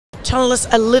Tell us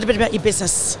a little bit about your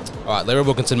business. All right, Leroy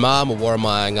Wilkinson-Maher, I'm a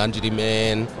Warramah Ngunjiri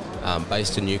man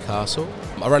based in Newcastle.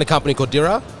 I run a company called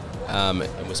Dira,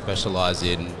 and we specialise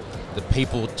in the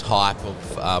people type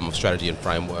of strategy and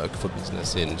framework for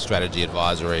business in strategy,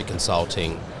 advisory,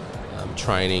 consulting,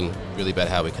 training, really about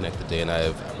how we connect the DNA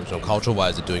of Aboriginal cultural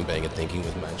ways of doing, being and thinking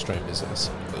with mainstream business.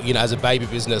 You know, as a baby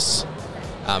business,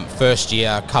 first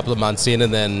year, a couple of months in,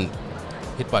 and then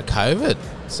hit by COVID.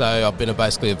 So I've been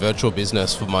basically a virtual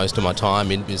business for most of my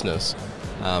time in business.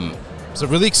 So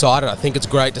really excited. I think it's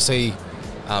great to see,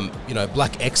 you know,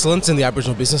 black excellence in the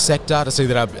Aboriginal business sector, to see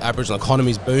that our Aboriginal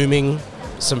economy is booming,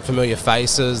 some familiar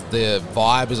faces, the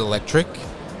vibe is electric.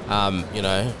 You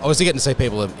know, obviously getting to see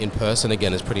people in person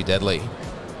again is pretty deadly.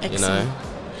 Excellent. You know.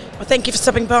 Well, thank you for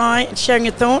stopping by and sharing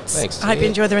your thoughts. Thanks. I hope you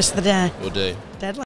enjoy the rest of the day. Will do.